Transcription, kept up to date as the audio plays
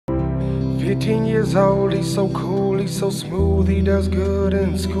15 years old, he's so cool, he's so smooth, he does good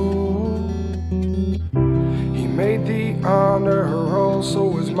in school. He made the honor roll,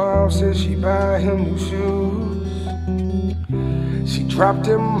 so his mom says she buy him new shoes. She dropped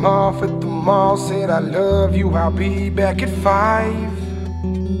him off at the mall, said, "I love you, I'll be back at 5.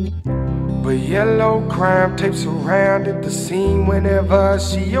 But yellow crime tape surrounded the scene whenever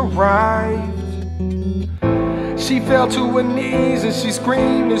she arrived. She fell to her knees and she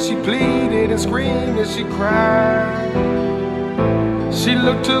screamed and she pleaded and screamed and she cried. She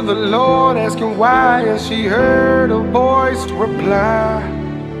looked to the Lord asking why, and she heard a voice reply.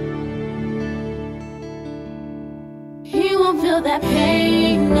 He won't feel that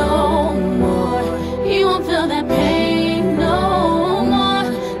pain no more. He won't feel that pain no more.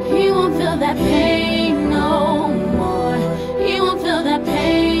 He won't feel that pain no more. He won't feel that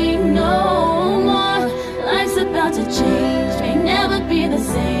pain no more. Life's about to change, may never be the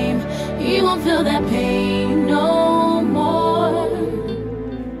same. He won't feel that pain no more.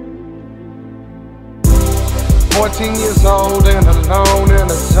 14 years old and alone in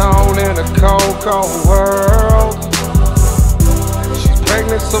a zone in a cold, cold world. She's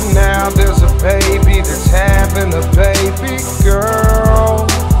pregnant, so now there's a baby that's having a baby girl.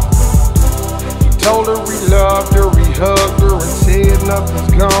 He told her he loved her, he hugged her and said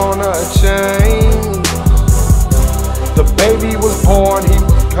nothing's gonna change. The baby was born, he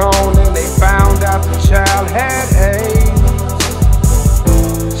was gone, and they found out the child had AIDS.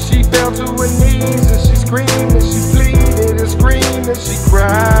 She fell to her knees and she screamed and she pleaded and screamed and she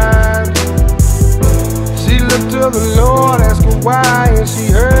cried. She looked to the Lord asking why, and she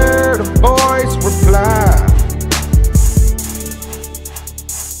heard a voice reply.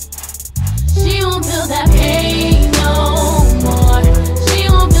 She won't feel that pain no more. She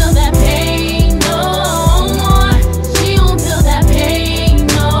won't feel that pain no more. She won't feel that pain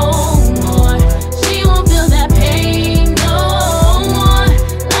no more. She won't feel that pain no more.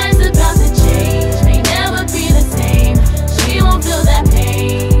 Life's about to change, may never be the same. She won't feel that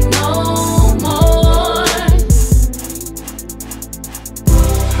pain no more.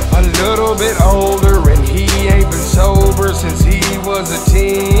 A little bit older and he ain't been sober since he was a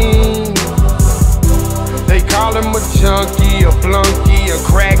teen. They call him a junkie, a flunky, a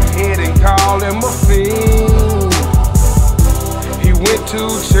crackhead, and call him a fiend. He went to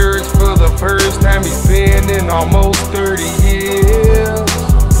church for the first time he's been in almost 30 years.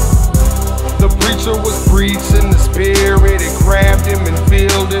 The preacher was preaching the spirit, it grabbed him and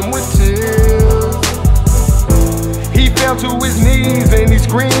filled him with tears. He fell to his knees and he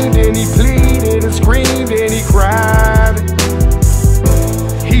screamed